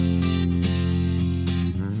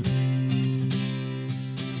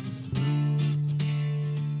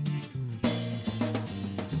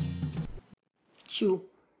shoe.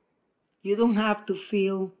 You don't have to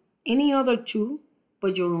feel any other shoe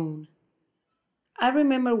but your own. I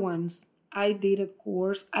remember once I did a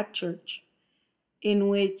course at church in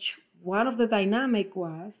which one of the dynamic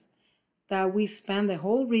was that we spent the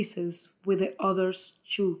whole recess with the other's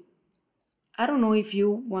shoe. I don't know if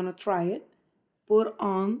you want to try it. Put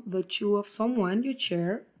on the shoe of someone you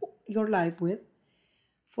share your life with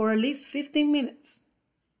for at least 15 minutes.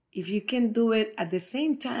 If you can do it at the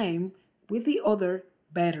same time with the other,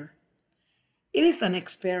 better. It is an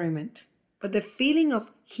experiment, but the feeling of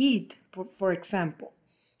heat, for example,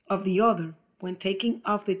 of the other when taking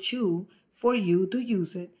off the shoe for you to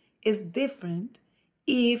use it is different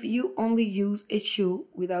if you only use a shoe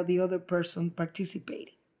without the other person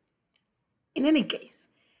participating. In any case,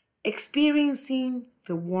 experiencing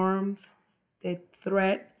the warmth, the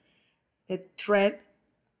threat,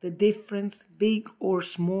 the difference, big or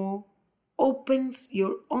small, opens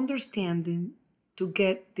your understanding to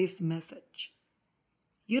get this message.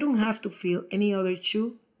 You don't have to feel any other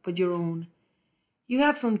shoe but your own. You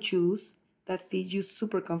have some shoes that fit you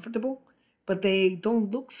super comfortable, but they don't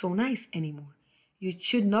look so nice anymore. You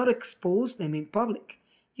should not expose them in public.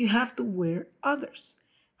 You have to wear others.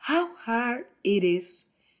 How hard it is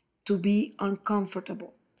to be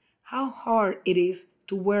uncomfortable. How hard it is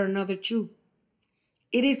to wear another shoe.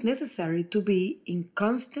 It is necessary to be in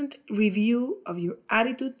constant review of your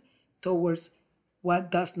attitude towards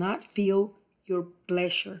what does not feel your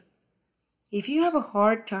pleasure. If you have a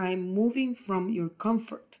hard time moving from your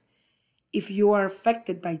comfort, if you are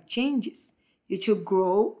affected by changes, you should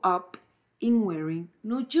grow up in wearing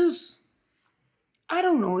no shoes. I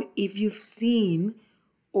don't know if you've seen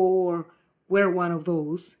or wear one of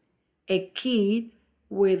those, a kid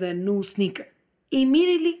with a new sneaker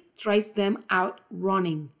immediately tries them out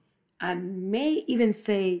running and may even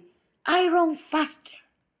say, I run faster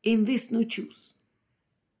in these new shoes.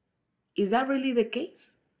 Is that really the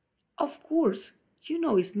case? Of course, you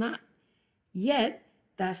know it's not. Yet,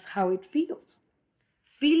 that's how it feels.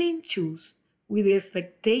 Filling shoes with the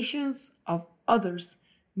expectations of others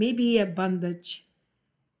may be a bondage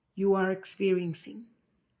you are experiencing.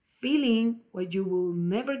 Feeling what you will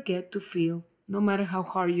never get to feel, no matter how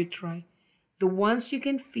hard you try. The ones you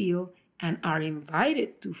can feel and are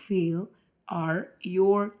invited to feel are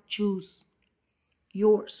your shoes.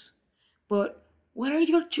 Yours. But what are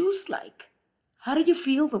your shoes like? How do you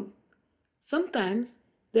feel them? Sometimes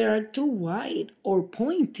they are too wide or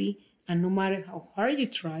pointy, and no matter how hard you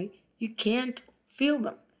try, you can't feel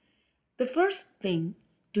them. The first thing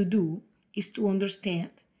to do is to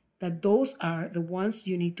understand that those are the ones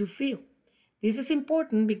you need to feel. This is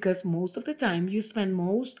important because most of the time you spend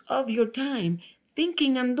most of your time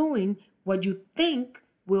thinking and doing what you think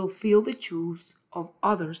will fill the shoes of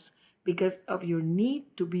others because of your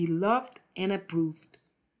need to be loved and approved.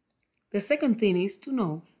 The second thing is to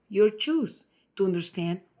know your shoes, to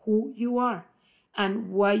understand who you are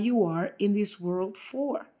and what you are in this world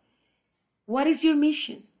for. What is your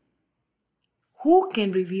mission? Who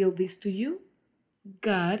can reveal this to you?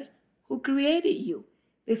 God, who created you,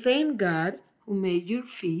 the same God who made your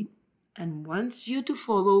feet and wants you to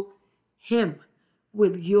follow Him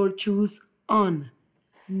with your shoes on,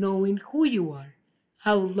 knowing who you are,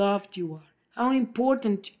 how loved you are, how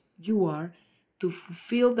important you are to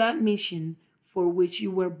fulfill that mission for which you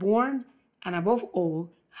were born, and above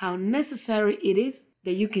all, how necessary it is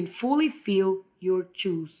that you can fully feel your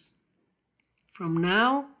shoes. From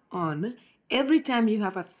now on, every time you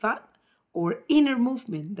have a thought or inner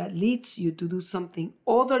movement that leads you to do something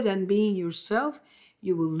other than being yourself,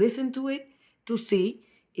 you will listen to it to see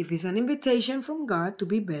if it's an invitation from God to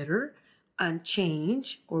be better and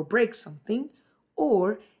change or break something,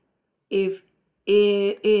 or if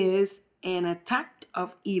it is an attack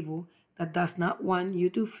of evil that does not want you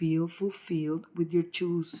to feel fulfilled with your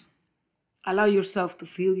shoes. Allow yourself to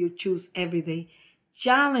feel your shoes every day.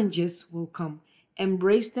 Challenges will come.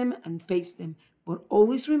 Embrace them and face them, but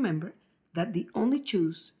always remember that the only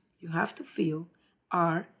shoes you have to feel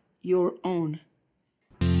are your own.